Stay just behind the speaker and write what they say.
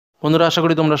বন্ধুরা, আশা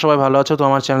করি তোমরা সবাই ভালো আছো। তো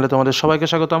আমার চ্যানেলে তোমাদের সবাইকে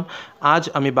স্বাগতম। আজ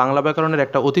আমি বাংলা ব্যাকরণের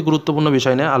একটা অতি গুরুত্বপূর্ণ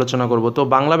বিষয় নিয়ে আলোচনা করব। তো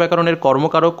বাংলা ব্যাকরণের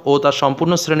কর্মকারক ও তার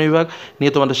সম্পূর্ণ শ্রেণীবিভাগ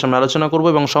নিয়ে তোমাদের সামনে আলোচনা করব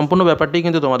এবং সম্পূর্ণ ব্যাপারটি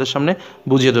কিন্তু তোমাদের সামনে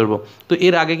বুঝিয়ে ধরবো। তো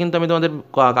এর আগে কিন্তু আমি তোমাদের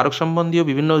কারক সম্বন্ধীয়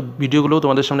বিভিন্ন ভিডিওগুলোও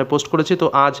তোমাদের সামনে পোস্ট করেছি। তো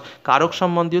আজ কারক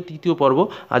সম্বন্ধীয় তৃতীয় পর্ব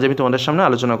আজ আমি তোমাদের সামনে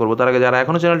আলোচনা করব। তার আগে যারা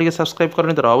এখনও চ্যানেলটিকে সাবস্ক্রাইব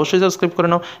করেনি তারা অবশ্যই সাবস্ক্রাইব করে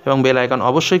নাও এবং বেল আইকন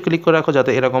অবশ্যই ক্লিক করে রাখো,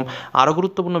 যাতে এরকম আরও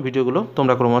গুরুত্বপূর্ণ ভিডিওগুলো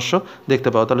তোমরা ক্রমশ দেখতে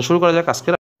পাও। তাহলে শুরু করা যাক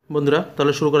আজকের। বন্ধুরা,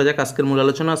 তাহলে শুরু করা যাক আজকের মূল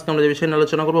আলোচনা। আজকে আমরা যে বিষয় নিয়ে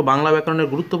আলোচনা করব, বাংলা ব্যাকরণের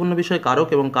গুরুত্বপূর্ণ বিষয় কারক,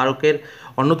 এবং কারকের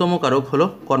অন্যতম কারক হলো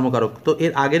কর্মকারক। তো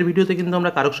এর আগের ভিডিওতে কিন্তু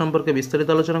আমরা কারক সম্পর্কে বিস্তারিত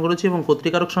আলোচনা করেছি এবং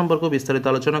কর্তৃকারক সম্পর্কেও বিস্তারিত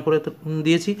আলোচনা করে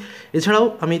দিয়েছি। এছাড়াও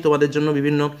আমি তোমাদের জন্য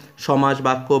বিভিন্ন সমাজ,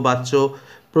 বাক্য, বাচ্য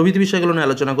প্রভৃতি বিষয়গুলো নিয়ে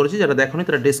আলোচনা করেছি। যারা দেখোনি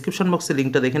তারা ডেসক্রিপশন বক্সে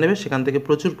লিঙ্কটা দেখে নেবে, সেখান থেকে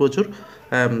প্রচুর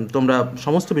তোমরা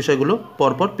সমস্ত বিষয়গুলো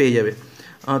পরপর পেয়ে যাবে।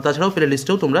 তাছাড়াও প্লে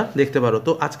লিস্টেও তোমরা দেখতে পারো।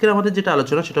 তো আজকের আমাদের যেটা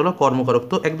আলোচনা সেটা হলো কর্মকারক।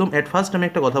 তো একদম অ্যাট ফার্স্ট আমি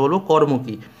একটা কথা বলবো, কর্ম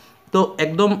কী। তো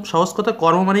একদম সহজ কথা,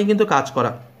 কর্ম মানেই কিন্তু কাজ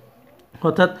করা,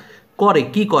 অর্থাৎ করে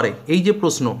কি করে, এই যে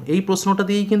প্রশ্ন, এই প্রশ্নটা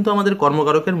দিয়েই কিন্তু আমাদের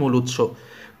কর্মকারকের মূল উৎস।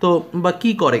 তো বা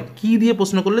কী করে, কী দিয়ে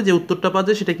প্রশ্ন করলে যে উত্তরটা পাওয়া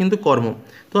যায় সেটা কিন্তু কর্ম।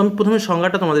 তো আমি প্রথমে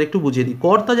সংজ্ঞাটা তোমাদের একটু বুঝিয়ে দিই।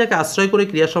 কর্তা যাকে আশ্রয় করে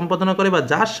ক্রিয়া সম্পাদনা করে বা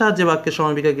যার সাহায্যে বাক্যের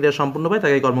সমাপিকা ক্রিয়া সম্পূর্ণ পায়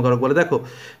তাকে কর্মকারক বলে। দেখো,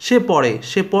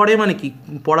 সে পড়ে মানে কি,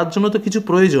 পড়ার জন্য তো কিছু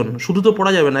প্রয়োজন, শুধু তো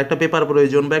পড়া যাবে না, একটা পেপার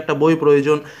প্রয়োজন বা একটা বই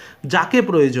প্রয়োজন, যাকে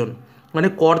প্রয়োজন, মানে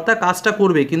কর্তা কাজটা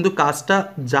করবে, কিন্তু কাজটা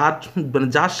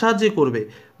যার সাহায্যে করবে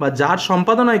বা যার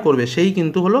সম্পাদনায় করবে সেই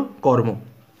কিন্তু হলো কর্ম।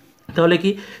 তাহলে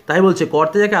কি, তাই বলছে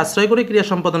কর্তা যাকে আশ্রয় করে ক্রিয়া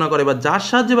সম্পাদনা করে বা যার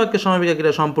সাহায্যে বাক্যের সমাপিকা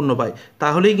ক্রিয়া সম্পূর্ণ পায়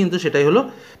তাহলেই কিন্তু সেটাই হলো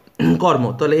কর্ম।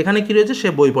 তাহলে এখানে কি রয়েছে, সে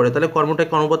বই পড়ে, তাহলে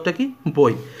কর্মপদটা কি,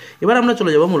 বই। এবার আমরা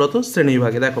চলে যাব মূলত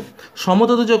শ্রেণীবিভাগে। দেখো,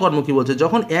 সমধাতুজ কর্ম কি বলছে,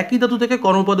 যখন একই ধাতু থেকে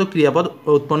কর্মপদ ও ক্রিয়াপদ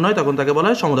উৎপন্ন হয় তখন তাকে বলা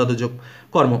হয় সমধাতুজ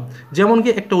কর্ম। যেমন কি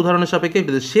একটা উদাহরণের সাপেক্ষে,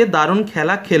 সে দারুণ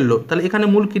খেলা খেললো, তাহলে এখানে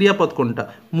মূল ক্রিয়াপদ কোনটা,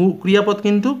 মূল ক্রিয়াপদ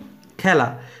কিন্তু খেলা।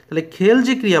 তাহলে খেল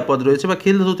যে ক্রিয়াপদ রয়েছে বা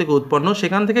খেল ধাতু থেকে উৎপন্ন,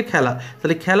 সেখান থেকে খেলা,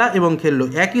 তাহলে খেলা এবং খেললো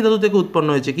একই ধাতু থেকে উৎপন্ন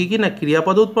হয়েছে, কি কি না,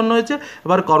 ক্রিয়াপদ উৎপন্ন হয়েছে,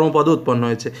 আবার কর্মপদ উৎপন্ন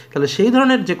হয়েছে। তাহলে সেই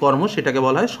ধরনের যে কর্ম সেটাকে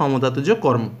বলা হয় সমধাতুজ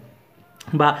কর্ম।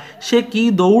 বা সে কি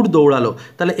দৌড়ালো,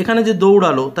 তাহলে এখানে যে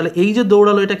দৌড়ালো, তাহলে এই যে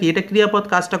দৌড়ালো এটা কি, এটা ক্রিয়াপদ,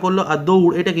 কাজটা করলো, আর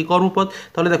দৌড় এটা কি, কর্মপদ।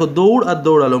 তাহলে দেখো, দৌড় আর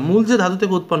দৌড়ালো মূল যে ধাতু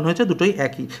থেকে উৎপন্ন হয়েছে দুটোই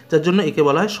একই, যার জন্য একে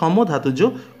বলা হয় সমধাতুজ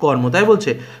কর্ম। তাই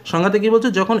বলছে সংজ্ঞাতে কি বলছে,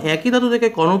 যখন একই ধাতু থেকে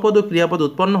কর্মপদ ও ক্রিয়াপদ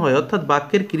উৎপন্ন হয়, অর্থাৎ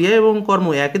বাক্যের ক্রিয়া এবং কর্ম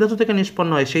একই ধাতু থেকে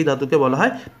নিষ্পন্ন হয়, সেই ধাতুকে বলা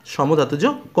হয় সমধাতুজ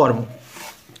কর্ম।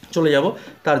 চলে যাব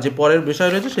তার যে পরের বিষয়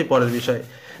রয়েছে সেই পরের বিষয়ে।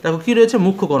 দেখো কি রয়েছে,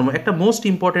 মুখ্য কর্ম। একটা মোস্ট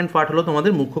ইম্পর্টেন্ট পার্ট হলো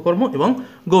তোমাদের মুখ্য কর্ম এবং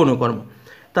গৌণ কর্ম।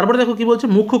 তারপরে দেখো কি বলছে,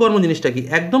 মুখ্য কর্ম জিনিসটা কি।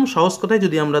 একদম সহজ কথায়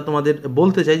যদি আমরা তোমাদের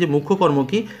বলতে চাই যে মুখ্য কর্ম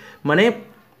কি, মানে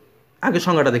আগে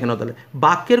সংজ্ঞাটা দেখে নাও। তাহলে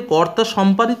বাক্যের কর্তা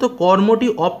সম্পাদিত কর্মটি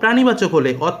অপ্রাণীবাচক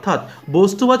হলে, অর্থাৎ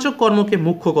বস্তুবাচক কর্মকে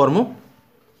মুখ্য কর্ম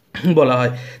বলা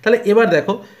হয়। তাহলে এবার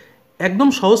দেখো, একদম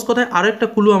সহজ কথায় আরও একটা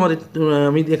ক্লু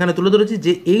আমি এখানে তুলে ধরেছি,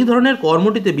 যে এই ধরনের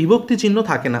কর্মটিতে বিভক্তি চিহ্ন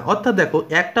থাকে না। অর্থাৎ দেখো,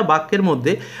 একটা বাক্যের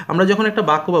মধ্যে আমরা যখন একটা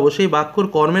বাক্য পাবো, সেই বাক্যর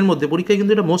কর্মের মধ্যে, পরীক্ষায়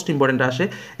কিন্তু এটা মোস্ট ইম্পর্টেন্ট আসে,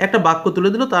 একটা বাক্য তুলে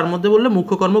দিল, তার মধ্যে বললে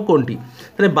মুখ্য কর্ম কোনটি।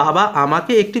 তাহলে বাবা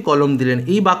আমাকে একটি কলম দিলেন,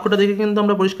 এই বাক্যটা দেখে কিন্তু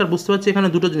আমরা পরিষ্কার বুঝতে পারছি এখানে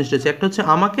দুটো জিনিস রয়েছে, একটা হচ্ছে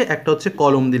আমাকে, একটা হচ্ছে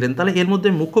কলম দিলেন। তাহলে এর মধ্যে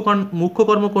মুখ্য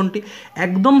কর্ম কোনটি।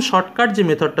 একদম শর্টকাট যে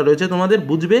মেথডটা রয়েছে তোমাদের,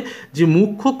 বুঝবে যে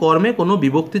মুখ্য কর্মে কোনো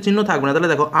বিভক্তি চিহ্ন থাকবে না। তাহলে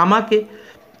দেখো, আমাকে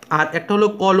আর একটা হলো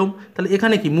কলম, তাহলে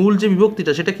এখানে কি মূল যে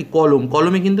বিভক্তিটা সেটা কি, কলম,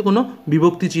 কলমে কিন্তু কোনো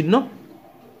বিভক্তি চিহ্ন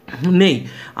নেই।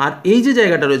 আর এই যে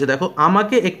জায়গাটা রয়েছে, দেখো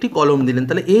আমাকে একটি কলম দিলেন,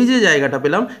 তাহলে এই যে জায়গাটা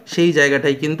পেলাম সেই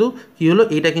জায়গাটাই কিন্তু কি হলো,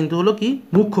 এটা কিন্তু হলো কি,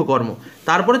 মুখ্য কর্ম।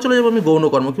 তারপরে চলে যাবো আমি গৌণ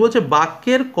কর্ম। কি বলছে,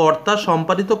 বাক্যের কর্তা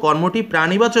সম্পাদিত কর্মটি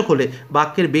প্রাণীবাচক হলে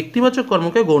বাক্যের ব্যক্তিবাচক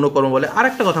কর্মকে গৌণ কর্ম বলে। আর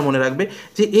একটা কথা মনে রাখবে,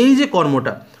 যে এই যে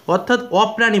কর্মটা অর্থাৎ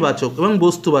অপ্রাণীবাচক এবং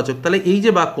বস্তুবাচক, তাহলে এই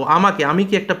যে বাক্য আমাকে, আমি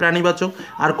কি একটা প্রাণীবাচক,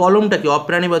 আর কলমটা কি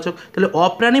অপ্রাণীবাচক, তাহলে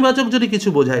অপ্রাণীবাচক যদি কিছু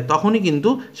বোঝায় তখনই কিন্তু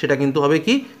সেটা কিন্তু হবে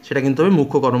কি, সেটা কিন্তু হবে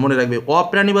মুখ্য কর্ম। মনে রাখবে,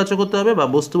 অপ্রাণীবাচক হতে হবে বা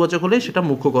বস্তুবাচক হলেই সেটা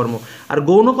মুখ্য কর্ম। আর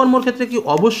গৌণ কর্মর ক্ষেত্রে কি,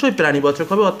 অবশ্যই প্রাণীবাচক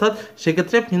হবে, অর্থাৎ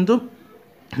সেক্ষেত্রে কিন্তু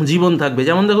জীবন থাকবে।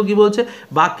 যেমন দেখো কি বলছে,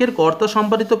 বাক্যের কর্তা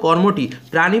সম্পাদিত কর্মটি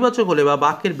প্রাণীবাচক হলে বা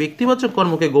বাক্যের ব্যক্তিবাচক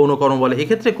কর্মকে গৌণ কর্ম বলে।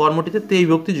 এক্ষেত্রে কর্মটিতে তেই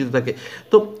বিভক্তি যুক্ত থাকে।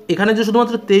 তো এখানে যে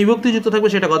শুধুমাত্র তেই বিভক্তি যুক্ত থাকবে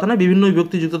সেটা কথা না, বিভিন্ন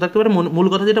বিভক্তি যুক্ত থাকতে পারে। মূল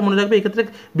কথা যেটা মনে রাখবে, এক্ষেত্রে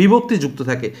বিভক্তি যুক্ত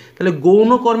থাকে। তাহলে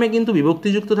গৌণ কর্মে কিন্তু বিভক্তি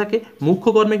যুক্ত থাকে, মুখ্য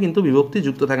কর্মে কিন্তু বিভক্তি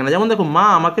যুক্ত থাকে না। যেমন দেখো, মা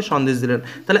আমাকে সন্দেশ দিলেন,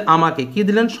 তাহলে আমাকে কি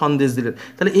দিলেন, সন্দেশ দিলেন,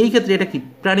 তাহলে এই ক্ষেত্রে এটা কি,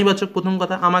 প্রাণীবাচক। প্রথম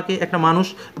কথা, আমাকে একটা মানুষ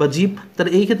বা জীব,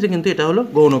 তাহলে এই ক্ষেত্রে কিন্তু এটা হলো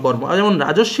গৌণ কর্ম। আর যেমন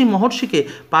রাজর্ষি মহর্ষিকে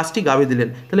 5টি গাভী দিলেন,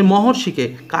 তাহলে মহর্ষিকে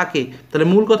কাকে, তাহলে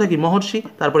মূল কথা কি, মহর্ষি,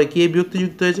 তারপরে কে বিভক্তি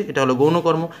যুক্ত হয়েছে, এটা হলো গৌণ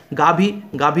কর্ম।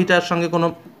 গাভীটার সঙ্গে কোনো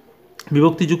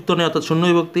বিভক্তিযুক্ত নেই অর্থাৎ শূন্য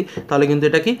বিভক্তি, তাহলে কিন্তু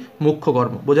এটা কি মুখ্য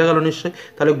কর্ম। বোঝা গেল নিশ্চয়ই।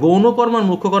 তাহলে গৌণ কর্ম আর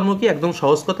মুখ্য কর্ম কি, একদম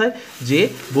সহজ কথায় যে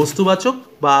বস্তুবাচক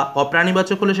বা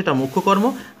অপ্রাণীবাচক হলে সেটা মুখ্য কর্ম,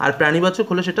 আর প্রাণীবাচক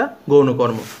হলে সেটা গৌণ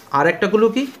কর্ম। আর একটাগুলো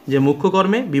কি, যে মুখ্য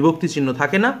কর্মে বিভক্তি চিহ্ন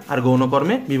থাকে না আর গৌণ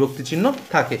কর্মে বিভক্তি চিহ্ন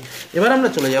থাকে। এবার আমরা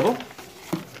চলে যাব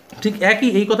ঠিক একই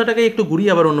এই কথাটাকে একটু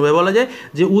ঘুরিয়ে আবার অন্যভাবে বলা যায়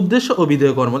যে উদ্দেশ্য ও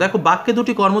বিধেয় কর্ম। দেখো বাক্যে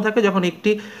দুটি কর্ম থাকে, যখন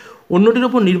একটি অন্যটির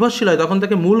উপর নির্ভরশীল হয় তখন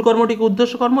তাকে মূল কর্মটিকে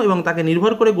উদ্দেশ্য কর্ম এবং তাকে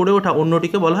নির্ভর করে গড়ে ওঠা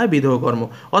অন্যটিকে বলা হয় বিধেয় কর্ম।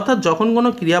 অর্থাৎ যখন কোনো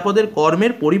ক্রিয়াপদের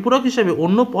কর্মের পরিপূরক হিসেবে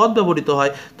অন্য পদ ব্যবহৃত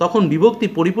হয় তখন বিভক্তি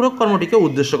পরিপূরক কর্মটিকে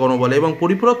উদ্দেশ্য কর্ম বলে এবং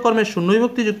পরিপূরক কর্মের শূন্য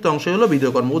বিভক্তিযুক্ত অংশ হলো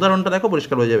বিধেয় কর্ম। উদাহরণটা দেখো,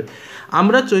 পরিষ্কার হয়ে যাবে।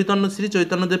 আমরা শ্রী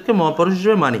চৈতন্যদেবকে মহাপুরুষ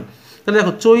হিসেবে মানি। তাহলে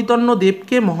দেখো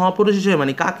চৈতন্যদেবকে মহাপুরুষ হিসেবে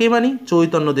মানি, কাকে মানি?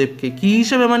 চৈতন্যদেবকে। কী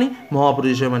হিসেবে মানি? মহাপুরুষ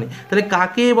হিসেবে মানি। তাহলে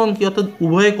কাকে এবং কি, অর্থাৎ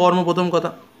উভয়ে কর্ম, প্রথম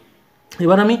কথা।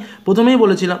 এবার আমি প্রথমেই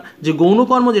বলেছিলাম যে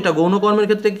গৌণকর্ম, যেটা গৌণকর্মের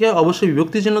ক্ষেত্রে কি অবশ্যই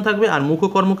বিভক্তি চিহ্ন থাকবে আর মুখ্য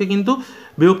কর্মকে কিন্তু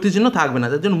বিভক্তি চিহ্ন থাকবে না,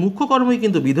 তার জন্য মুখ্য কর্মই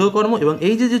কিন্তু বিধেয় কর্ম। এবং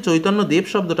এই যে চৈতন্য দেব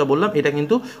শব্দটা বললাম এটা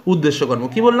কিন্তু উদ্দেশ্য কর্ম।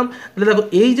 কি বললাম? তাহলে দেখো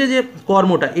এই যে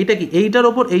কর্মটা, এটা কি এইটার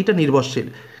ওপর এইটা নির্ভরশীল,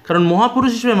 কারণ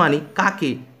মহাপুরুষ হিসেবে মানি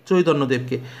কাকে?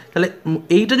 চৈতন্যদেবকে। তাহলে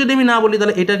এইটা যদি আমি না বলি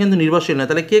তাহলে এটা কিন্তু নির্ভরশীল না।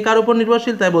 তাহলে কে কার উপর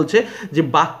নির্ভরশীল? তাই বলছে যে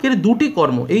বাক্যের দুটি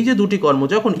কর্ম, এই যে দুটি কর্ম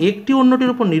যখন একটি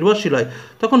অন্যটির উপর নির্ভরশীল হয়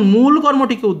তখন মূল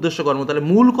কর্মটিকে উদ্দেশ্য কর্ম। তাহলে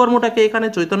মূল কর্মটাকে এখানে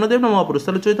চৈতন্যদেব না মহাপুরুষ?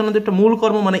 তাহলে চৈতন্যদেবটা মূল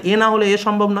কর্ম, মানে এ না হলে এ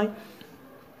সম্ভব নয়।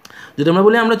 যদি আমরা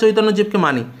বলি আমরা চৈতন্যদেবকে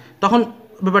মানি তখন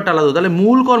ব্যাপারটা আলাদা। তাহলে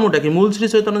মূল কর্মটা কি? মূল শ্রী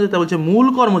চৈতন্যদেব, তা বলছে মূল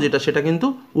কর্ম যেটা সেটা কিন্তু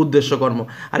উদ্দেশ্য কর্ম।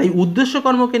 আর এই উদ্দেশ্য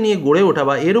কর্মকে নিয়ে গড়ে ওঠা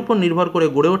বা এর উপর নির্ভর করে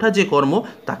গড়ে ওঠা যে কর্ম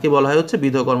তাকে বলা হয় হচ্ছে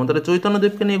বিধেয় কর্ম। তাহলে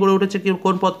চৈতন্যদেবকে নিয়ে গড়ে উঠেছে কি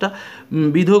কোন পদটা?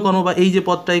 বিধেয় কর্ম, বা এই যে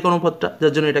পদটা, এই কর্মপদটা,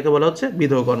 যার জন্য এটাকে বলা হচ্ছে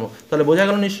বিধেয় কর্ম। তাহলে বোঝা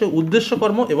গেল নিশ্চয়ই উদ্দেশ্য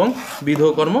কর্ম এবং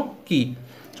বিধেয় কর্ম কি।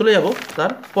 চলে যাব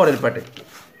তার পরের পার্টে,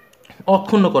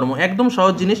 অক্ষুণ্ণ কর্ম। একদম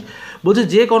সহজ জিনিস। বলছে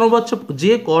যে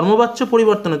কর্মবাচ্য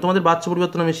পরিবর্তনে, তোমাদের বাচ্য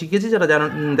পরিবর্তন আমি শিখেছি, যারা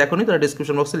দেখোনি তারা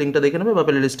ডিসক্রিপশন বক্সে লিঙ্কটা দেখে নেবে বা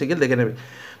প্লে লিস্টে গিয়ে দেখে নেবে।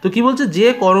 তো কি বলছে? যে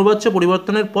কর্মবাচ্য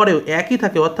পরিবর্তনের পরেও একই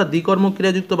থাকে, অর্থাৎ দ্বিকর্ম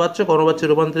ক্রিয়াযুক্ত বাচ্য কর্মবাচ্যে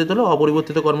রূপান্তরিত হলে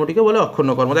অপরিবর্তিত কর্মটিকে বলে অক্ষুণ্ণ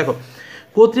কর্ম। দেখো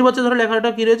কর্তৃবাচ্য ধরো লেখাটা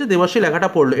কী রয়েছে? দেবশ্রী লেখাটা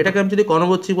পড়লো, এটাকে আমি যদি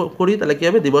কর্মবাচ্য করি তাহলে কী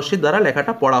হবে? দেবশ্রীর দ্বারা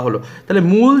লেখাটা পড়া হলো। তাহলে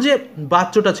মূল যে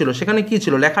বাচ্যটা ছিল সেখানে কি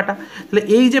ছিল? লেখাটা। তাহলে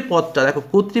এই যে পদটা দেখো,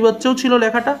 কর্তৃবাচ্যও ছিল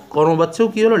লেখাটা, কর্মবাচ্যও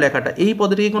কী হলো? লেখাটা। এই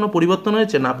পদের কি কোনো পরিবর্তন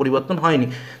হয়েছে? না, পরিবর্তন হয়নি।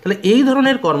 তাহলে এই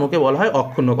ধরনের কর্মকে বলা হয়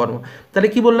অক্ষুণ্ণ কর্ম। তাহলে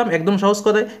কি বললাম? একদম সহজ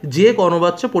কথায়, যে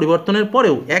কর্মবাচ্য পরিবর্তনের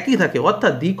পরেও একই থাকে,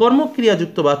 অর্থাৎ দ্বিকর্ম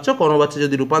ক্রিয়াযুক্ত বাচ্য কর্মবাচ্যে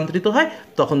যদি রূপান্তরিত হয়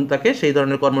তখন তাকে সেই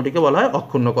ধরনের কর্মটিকে বলা হয়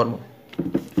অক্ষুণ্ণ কর্ম।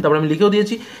 তারপর আমি লিখেও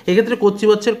দিয়েছি এক্ষেত্রে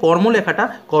কর্তৃবাচ্যের কর্ম লেখাটা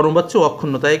কর্মবাচ্য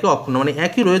অক্ষুণ্ণ, তাই একে অক্ষুণ্ণ, মানে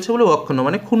একই রয়েছে বলে অক্ষুণ্ণ,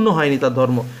 মানে ক্ষুণ্ণ হয়নি তার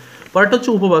ধর্ম। পরেরটা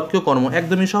হচ্ছে উপবাক্য কর্ম।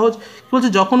 একদমই সহজ। কি বলছে?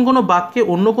 যখন কোনো বাক্যে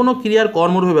অন্য কোনো ক্রিয়ার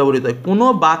কর্মরূপে ব্যবহৃত হয়, কোনো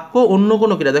বাক্য অন্য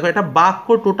কোনো ক্রিয়া, দেখো এটা বাক্য,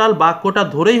 টোটাল বাক্যটা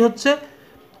ধরেই হচ্ছে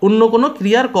অন্য কোনো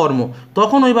ক্রিয়ার কর্ম,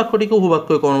 তখন ওই বাক্যটিকে উপবাক্য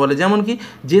কর্ম বলে। যেমন কি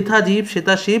যেথা জীব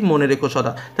সেথা শিব মনে রেখো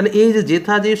সদা। তাহলে এই যে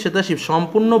যেথা জীব সেথা শিব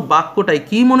সম্পূর্ণ বাক্যটাই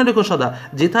কি মনে রেখো সদা?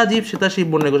 যেথা জীব সেথা শিব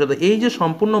মনে রেখো সদা। এই যে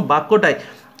সম্পূর্ণ বাক্যটাই,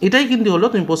 এটাই কিন্তু হলো,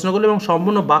 তুমি প্রশ্ন করলে, এবং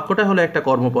সম্পূর্ণ বাক্যটা হলো একটা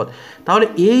কর্মপদ। তাহলে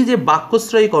এই যে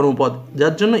বাক্যশ্রয়ী কর্মপদ,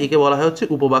 যার জন্য একে বলা হয় হচ্ছে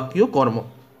উপবাক্যীয় কর্ম।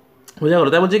 বোঝা গেল?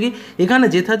 তাই বলছে কি এখানে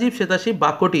যেথাজীব সেতাশীব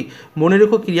বাক্যটি মনে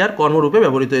রেখো ক্রিয়ার কর্মরূপে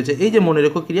ব্যবহৃত হয়েছে। এই যে মনে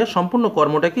রেখো ক্রিয়ার সম্পূর্ণ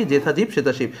কর্মটা কি? যেথাজীব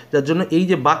সেতাশীব, যার জন্য এই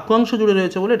যে বাক্যাংশ জুড়ে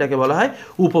রয়েছে বলে এটাকে বলা হয়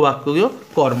উপবাক্যীয়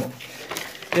কর্ম।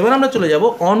 এবার আমরা চলে যাব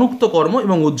অনুক্ত কর্ম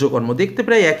এবং উজ্জ্ব কর্ম। দেখতে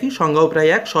প্রায় একই, সংজ্ঞাও প্রায়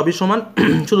এক, সবই সমান,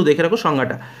 শুধু দেখে রাখো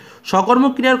সংজ্ঞাটা। সকর্ম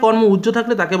ক্রিয়ার কর্ম উজ্জ্ব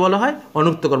থাকলে তাকে বলা হয়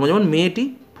অনুক্ত কর্ম। যেমন মেয়েটি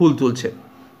ফুল তুলছে,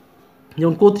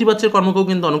 যেমন কর্তৃবাচ্যের কর্মকেও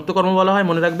কিন্তু অনুক্ত কর্ম বলা হয়,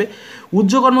 মনে রাখবে।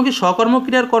 উজ্জ্ব কর্ম কি? সকর্ম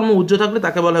ক্রিয়ার কর্ম উজ্জ্ব থাকলে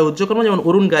তাকে বলা হয় উজ্জ্ব কর্ম। যেমন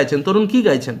অরুণ গাইছেন, তরুণ কি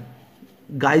গাইছেন?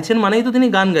 গাইছেন মানেই তো তিনি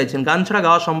গান গাইছেন, গান ছাড়া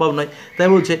গাওয়া সম্ভব নয়, তাই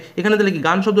বলছে এখানে তাহলে কি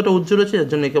গান শব্দটা উজ্জ্ব রয়েছে, যার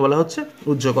জন্য একে বলা হচ্ছে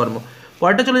উজ্জ্ব কর্ম।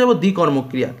 পরেরটা চলে যাবো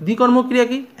দ্বিকর্মক্রিয়া। দ্বিকর্মক্রিয়া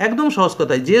কি? একদম সহজ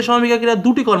কথায়, যে সমাপিকা ক্রিয়া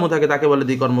দুটি কর্ম থাকে তাকে বলে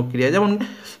দ্বিকর্মক্রিয়া। যেমন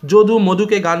যদু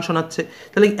মধুকে গান শোনাচ্ছে,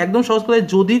 তাহলে একদম সহজ কথায়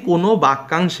যদি কোনো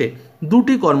বাক্যাংশে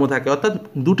দুটি কর্ম থাকে, অর্থাৎ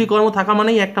দুটি কর্ম থাকা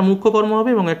মানেই একটা মুখ্য কর্ম হবে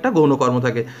এবং একটা গৌণ কর্ম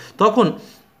থাকে, তখন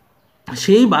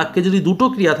সেই বাক্যে যদি দুটো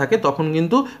ক্রিয়া থাকে তখন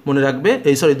কিন্তু মনে রাখবে,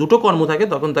 দুটো কর্ম থাকে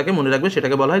তখন তাকে মনে রাখবে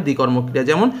সেটাকে বলা হয় দ্বিকর্মক্রিয়া।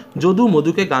 যেমন যদু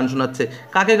মধুকে গান শোনাচ্ছে,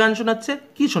 কাকে গান শোনাচ্ছে?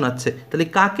 কি শোনাচ্ছে? তাহলে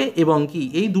কাকে এবং কি,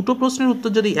 এই দুটো প্রশ্নের উত্তর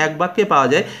যদি এক বাক্যে পাওয়া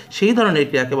যায় সেই ধরনের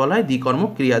ক্রিয়াকে বলা হয়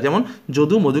দ্বিকর্মক্রিয়া। যেমন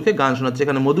যদু মধুকে গান শোনাচ্ছে,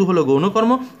 এখানে মধু হলো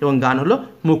গৌণকর্ম এবং গান হলো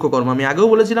মুখ্য কর্ম। আমি আগেও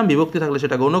বলেছিলাম বিভক্তি থাকলে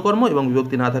সেটা গৌণকর্ম এবং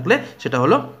বিভক্তি না থাকলে সেটা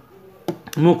হলো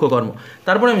মুখ্য কর্ম।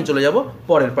 তারপরে আমি চলে যাব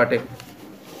পরের পার্টে।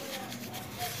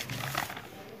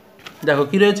 দেখো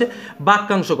কী রয়েছে,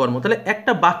 বাক্যাংশ কর্ম। তাহলে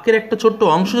একটা বাক্যের একটা ছোট্ট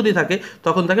অংশ যদি থাকে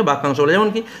তখন তাকে বাক্যাংশ বলে। যেমন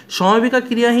কি সমাপিকা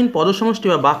ক্রিয়াহীন পদসমষ্টি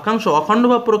বা বাক্যাংশ অখণ্ড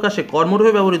ভাব প্রকাশে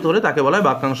কর্মরূপে ব্যবহৃত হলে তাকে বলা হয়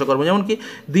বাক্যাংশ কর্ম। যেমন কি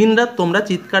দিনরাত তোমরা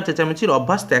চিৎকার চেঁচামেচির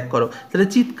অভ্যাস ত্যাগ করো। তাহলে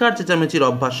চিৎকার চেঁচামেচির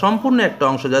অভ্যাস সম্পূর্ণ একটা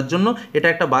অংশ, যার জন্য এটা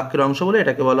একটা বাক্যের অংশ বলে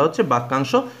এটাকে বলা হচ্ছে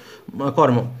বাক্যাংশ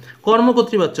কর্ম।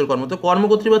 কর্মকর্তৃবাচ্যর কর্ম, তো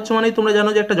কর্মকর্তৃবাচ্য মানেই তোমরা জানো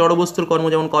যে একটা জড়বস্তুর কর্ম,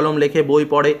 যেমন কলম লেখে, বই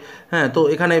পড়ে, হ্যাঁ। তো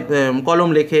এখানে কলম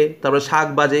লেখে, তারপরে শাক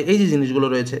বাজে, এই যে জিনিসগুলো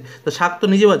রয়েছে, তো শাক তো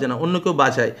নিজে বাজে না, অন্য কেউ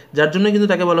বাজায়, যার জন্য কিন্তু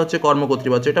তাকে বলা হচ্ছে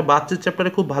কর্মকর্তৃবাচ্য। এটা বাচ্চার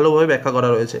চ্যাপ্টারে খুব ভালোভাবে ব্যাখ্যা করা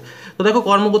রয়েছে। তো দেখো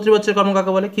কর্মকর্তৃবাচ্যের কর্ম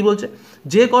কাকে বলে, কি বলছে,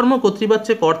 যে কর্ম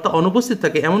কর্তৃবাচ্যে কর্তা অনুপস্থিত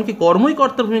থাকে, এমনকি কর্মই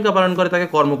কর্তার ভূমিকা পালন করে, তাকে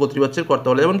কর্মকর্তৃবাচ্যের কর্তা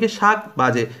বলে। যেমন কি শাক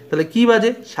বাজে, তাহলে কি বাজে,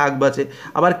 শাক বাজে।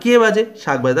 আবার কে বাজে,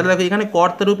 শাক বাজে। তাহলে দেখো এখানে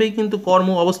কর্তা রূপেই কিন্তু কর্ম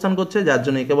অবস্থান করছে, যার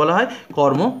জন্য একে বলা হয়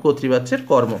কর্ম কর্তৃবাচ্যের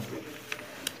কর্ম।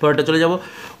 পরেরটা চলে যাব,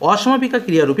 অসমাপিকা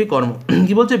ক্রিয়ারূপী কর্ম।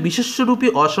 কি বলছে, বিশেষ্যরূপী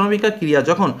অসমাপিকা ক্রিয়া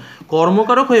যখন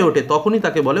কর্মকারক হয়ে ওঠে তখনই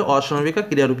তাকে বলে অসমাপিকা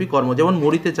ক্রিয়ারূপী কর্ম। যেমন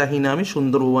মরিতে চাহি না আমি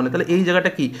সুন্দর ভুবনে, তাহলে এই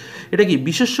জায়গাটা কি, এটা কি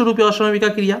বিশেষ্যরূপী অসমাপিকা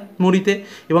ক্রিয়া মরিতে,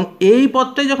 এবং এই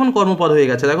পদটাই যখন কর্মপদ হয়ে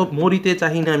গেছে। দেখো মরিতে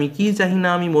চাহি না আমি, কি চাহি না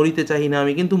আমি, মরিতে চাহি না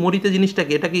আমি, কিন্তু মরিতে জিনিসটা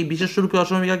কি, এটা কি বিশেষ্যরূপী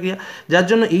অসমাপিকা ক্রিয়া, যার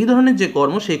জন্য এই ধরনের যে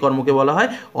কর্ম সেই কর্মকে বলা হয়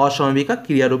অসমাপিকা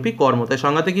ক্রিয়ারূপী কর্ম। তাই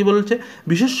সংজ্ঞাতে কি বলছে,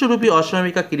 বিশেষ্যরূপী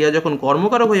অসমাপিকা ক্রিয়া যখন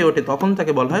কর্মকারক হয়ে ওঠে তখন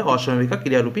তাকে বলা হয় অসমাপিকা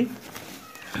ক্রিয়ারূপী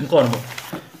কর্ম।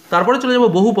 তারপরে চলে যাব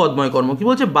বহু পদময় কর্ম। কি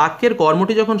বলছে, বাক্যের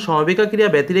কর্মটি যখন সমাপিকা ক্রিয়া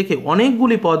ব্যতি রেখে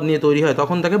অনেকগুলি পদ নিয়ে তৈরি হয়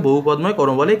তখন তাকে বহু পদময়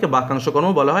কর্ম বলে, একে বাক্যাংশ কর্ম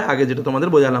বলা হয়। আগে যেটা তোমাদের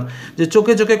বোঝালাম যে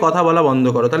চোখে চোখে কথা বলা বন্ধ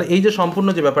করো, তাহলে এই যে সম্পূর্ণ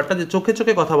যে ব্যাপারটা, যে চোখে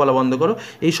চোখে কথা বলা বন্ধ করো,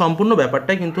 এই সম্পূর্ণ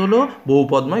ব্যাপারটাই কিন্তু হলো বহু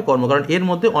পদময় কর্ম, কারণ এর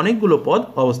মধ্যে অনেকগুলো পদ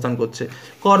অবস্থান করছে।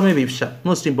 কর্মে বিবসা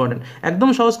মোস্ট ইম্পর্টেন্ট। একদম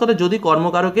সহজ কথা, যদি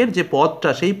কর্মকারকের যে পদটা,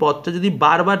 সেই পদটা যদি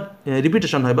বারবার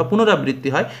রিপিটেশন হয় বা পুনরাবৃত্তি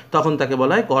হয় তখন তাকে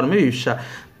বলা হয় কর্মে বিবসা।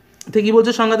 তো কি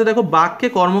বলছে সংজ্ঞাতে, দেখো বাক্যে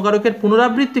কর্মকারকের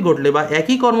পুনরাবৃত্তি ঘটলে বা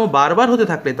একই কর্ম বারবার হতে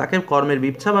থাকলে তাকে কর্মের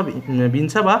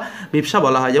বিংসা বা বিপসা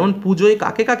বলা হয়। যেমন পুজোয়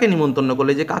কাকে কাকে নিমন্ত্রণ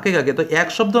করলে, যে কাকে কাকে, তো এক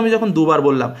শব্দ আমি যখন দুবার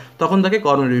বললাম তখন তাকে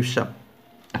কর্মের বিপসা।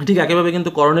 ঠিক একইভাবে কিন্তু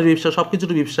করণের বিপসা, সব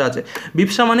কিছুর বিপসা আছে।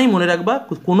 বিপসা মানেই মনে রাখবা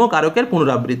কোনো কারকের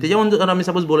পুনরাবৃত্তি। যেমন আমি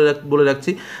সাপোজ বলে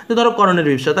রাখছি যে ধরো করণের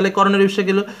বিপসা, তাহলে করণের বিপসা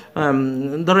গেল,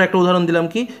 ধরো একটা উদাহরণ দিলাম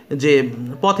কি, যে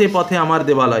পথে পথে আমার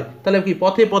দেবালয়, তাহলে কি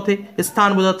পথে পথে স্থান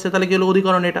বোঝাচ্ছে, তাহলে কি হলো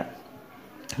অধিকরণ এটা।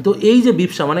 তো এই যে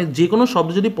বিপসা মানে যে কোনো শব্দ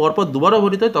যদি পরপর দুবার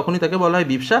ব্যবহৃত হয় তখনই তাকে বলা হয়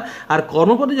বিপসা, আর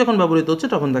কর্মপদে যখন ব্যবহৃত হচ্ছে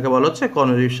তখন তাকে বলা হচ্ছে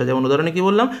কর্মের বিপসা। যেমন উদাহরণে কি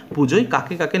বললাম, পুজোয়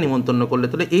কাকে কাকে নিমন্ত্রণ করলে,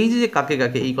 তাহলে এই যে কাকে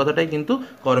কাকে, এই কথাটাই কিন্তু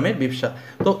কর্মের বিপসা।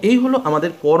 তো এই হলো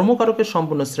আমাদের কর্মকারকের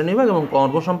সম্পূর্ণ শ্রেণীভাগ এবং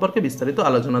কর্ম সম্পর্কে বিস্তারিত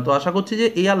আলোচনা। তো আশা করছি যে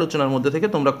এই আলোচনার মধ্যে থেকে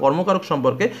তোমরা কর্মকারক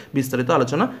সম্পর্কে বিস্তারিত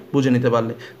আলোচনা বুঝে নিতে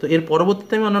পারলে। তো এর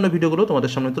পরবর্তীতে আমি অন্যান্য ভিডিওগুলো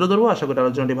তোমাদের সামনে তুলে ধরবো। আশা করি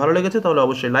আলোচনাটি ভালো লেগেছে, তাহলে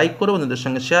অবশ্যই লাইক করো, বন্ধুদের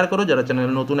সঙ্গে শেয়ার করো। যারা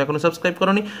চ্যানেলে নতুন এখনো সাবস্ক্রাইব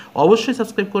করোনি অবশ্যই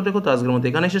সাবস্ক্রাইব করে রেখো। তো আজকের মতো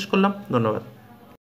এখানে শেষ করলাম, ধন্যবাদ।